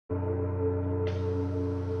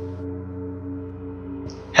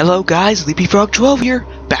Hello guys, LeapyFrog12 here,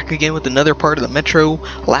 back again with another part of the Metro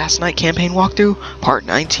Last Night campaign walkthrough, part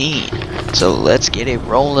 19. So let's get it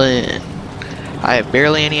rolling. I have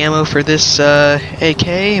barely any ammo for this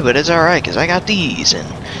AK, but it's alright because I got these and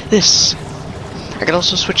this. I could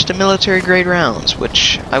also switch to military grade rounds,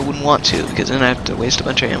 which I wouldn't want to because then I have to waste a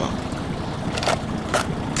bunch of ammo.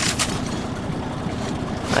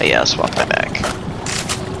 Oh yeah, I'll swap that back.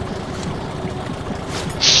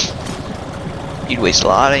 You'd waste a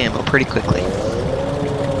lot of ammo pretty quickly.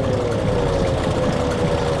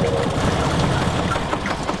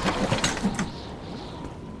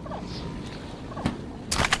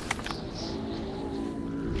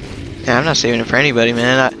 Yeah, I'm not saving it for anybody,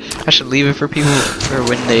 man. I should leave it for people for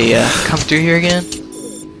when they come through here again.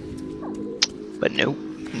 But nope,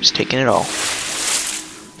 I'm just taking it all.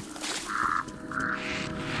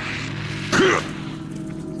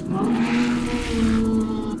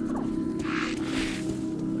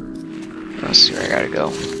 Let's see where I gotta go.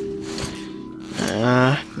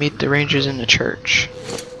 Meet the Rangers in the church.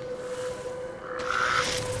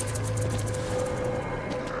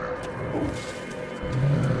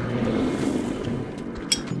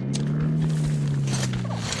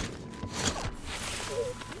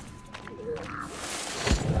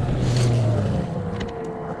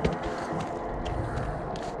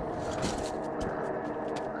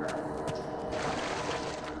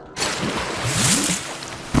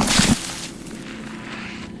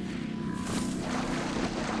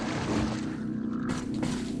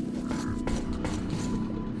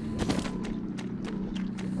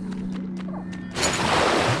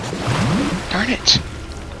 Darn it!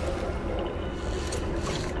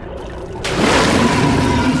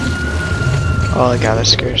 Oh god, that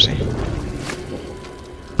scares me.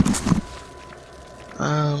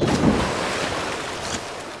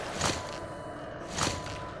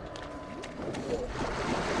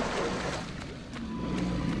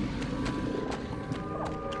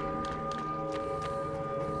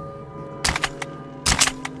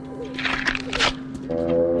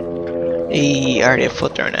 Hey, I already have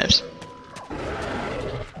foot throwing knives.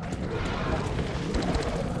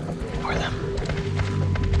 Or them.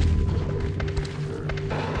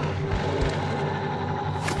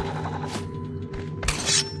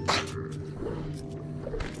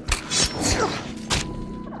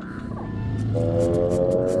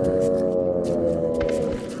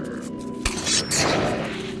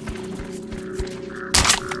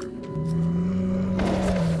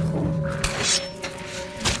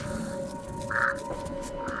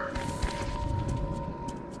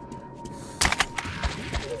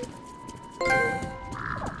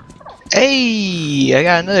 Hey, I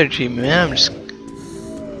got another achievement, man. I'm just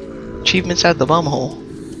achievements at the bum hole.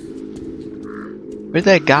 Where'd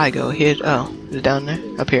that guy go? He had, oh, is it down there?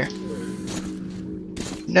 Up here.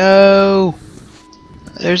 No.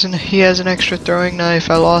 He has an extra throwing knife.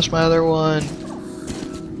 I lost my other one.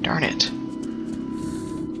 Darn it.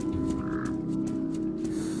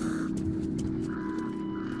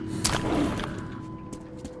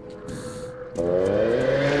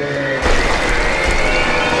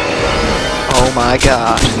 Oh my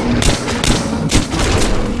god.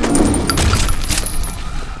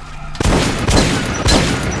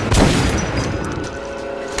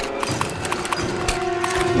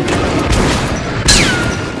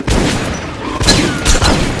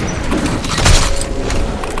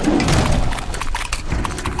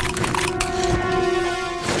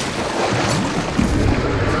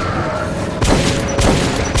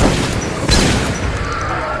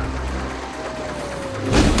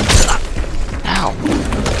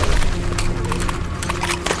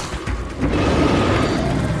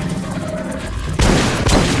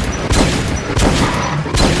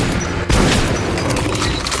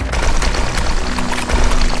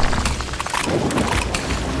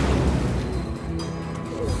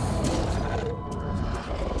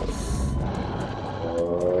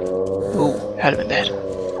 Ooh, had him in bed.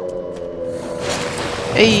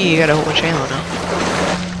 Hey, you got a whole bunch of ammo now.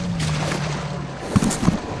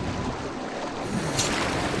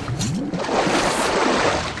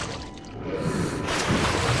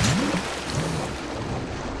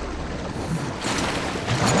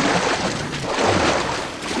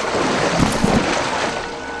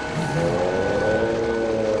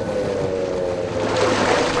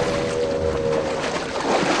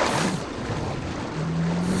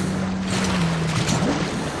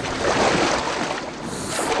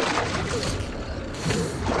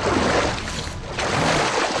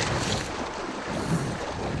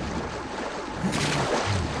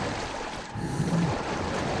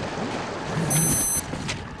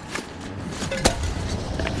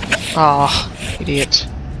 Ah, idiot.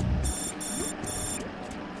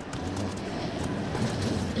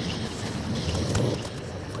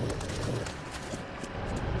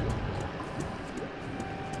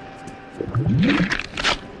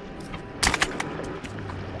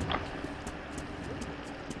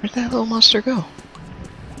 Where'd that little monster go?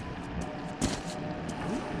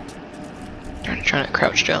 Trying to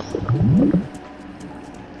crouch jump.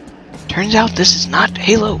 Turns out this is not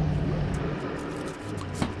Halo.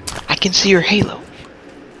 I can see your Halo.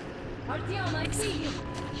 Artyom, I see you.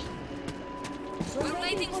 We're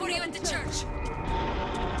waiting for you at the church.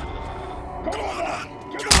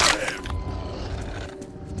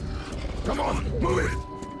 Come on, move it.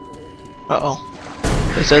 Uh-oh.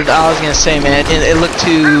 So I was gonna say, man, it looked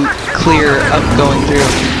too clear up going through.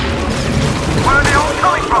 Where are they all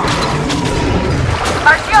coming from?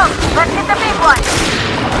 Artyom, let's hit the big one.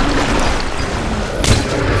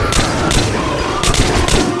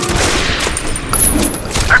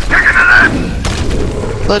 They're taking it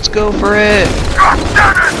in! Let's go for it. God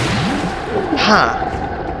damn it! Huh.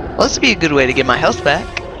 Well, this would be a good way to get my health back.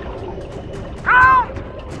 Ground!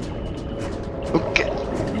 Okay.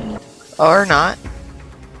 Or not.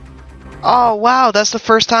 Oh wow, that's the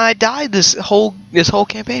first time I died this whole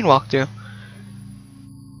campaign walkthrough.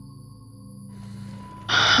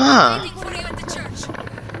 Huh. Waiting for you at the church.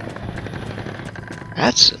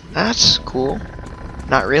 That's cool.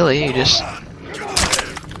 Not really, you just...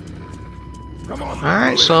 Come on.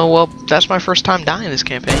 Alright, so, well, that's my first time dying this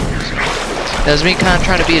campaign. That was me kind of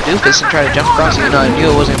trying to be a doofus and try to jump across, even though I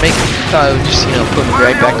knew I wasn't gonna make it. I thought it would just, put me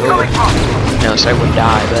right back over. So I wouldn't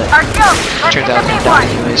die, but Artyom, let's turns hit out I the was big gonna die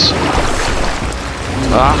one. anyways.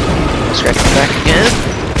 Ah, scratch my back again.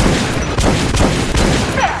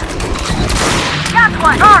 Got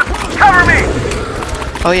one. Guard, cover me!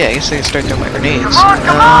 Oh yeah, I guess I can start throwing my grenades. Come on,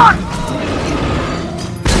 come on!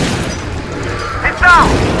 It's down!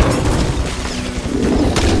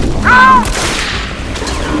 Ground!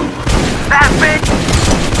 That bitch!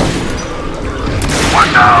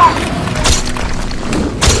 One down!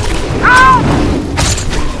 Ground!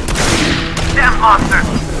 Damn monster!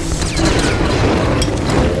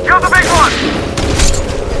 Kill the big one!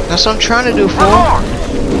 That's what I'm trying to do, One fool. more!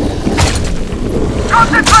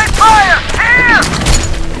 Concentrate fire! Here!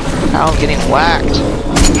 Ow, I'm getting whacked.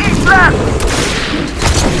 East left!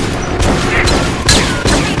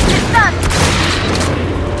 It's done.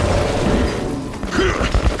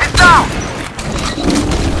 It's down!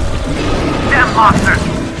 Damn monster!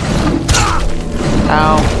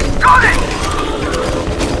 Ow. Got it!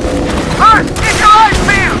 First, get your eyes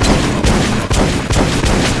peeled!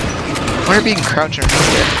 I wonder if you can crouch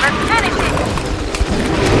underneath it. Let's finish it.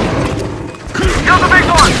 Kill the big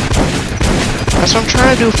one! That's what I'm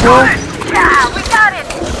trying to do, fool. Got it! Yeah, we got it.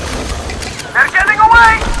 They're getting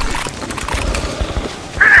away!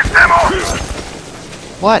 Finish them all!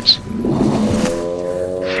 What?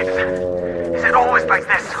 Shit. Is it always like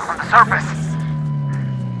this, on the surface?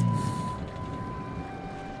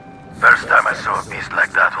 First time I saw a beast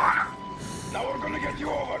like that one. Now we're gonna get you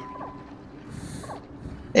over.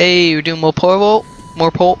 Hey, you're doing more pole vault? More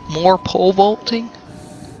pole vaulting?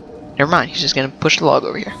 Never mind, he's just gonna push the log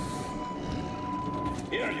over here.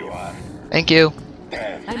 Here you are. Thank you.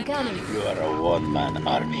 I'm coming. You are a one-man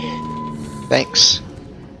army. Thanks.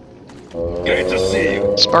 Great to see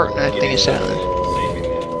you. Spartan, I think it's sounded.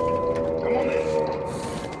 Come on in.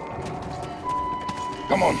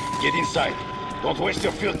 Come on, get inside. Don't waste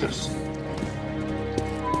your filters.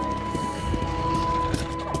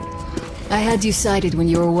 I had you sighted when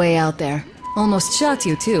you were way out there. Almost shot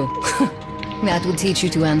you, too. That would teach you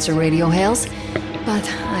to answer radio hails. But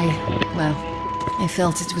I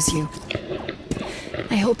felt it was you.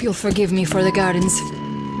 I hope you'll forgive me for the gardens.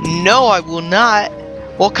 No, I will not.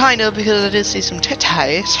 Well, kind of, because I did see some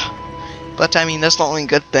titties. But, I mean, that's the only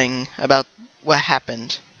good thing about what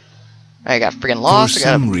happened. I got freaking lost,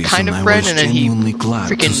 I got a kind of friend, and then he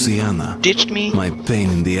freaking ditched me. My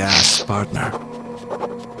pain in the ass partner.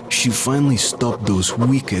 She finally stopped those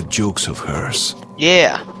wicked jokes of hers.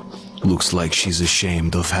 Yeah. Looks like she's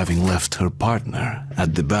ashamed of having left her partner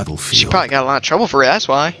at the battlefield. She probably got a lot of trouble for it, that's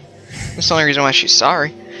why. That's the only reason why she's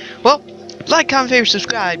sorry. Well, like, comment, favorite,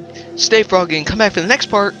 subscribe, stay froggy, and come back for the next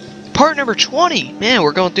part. Part number 20. Man,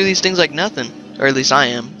 we're going through these things like nothing. Or at least I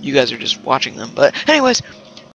am. You guys are just watching them. But anyways,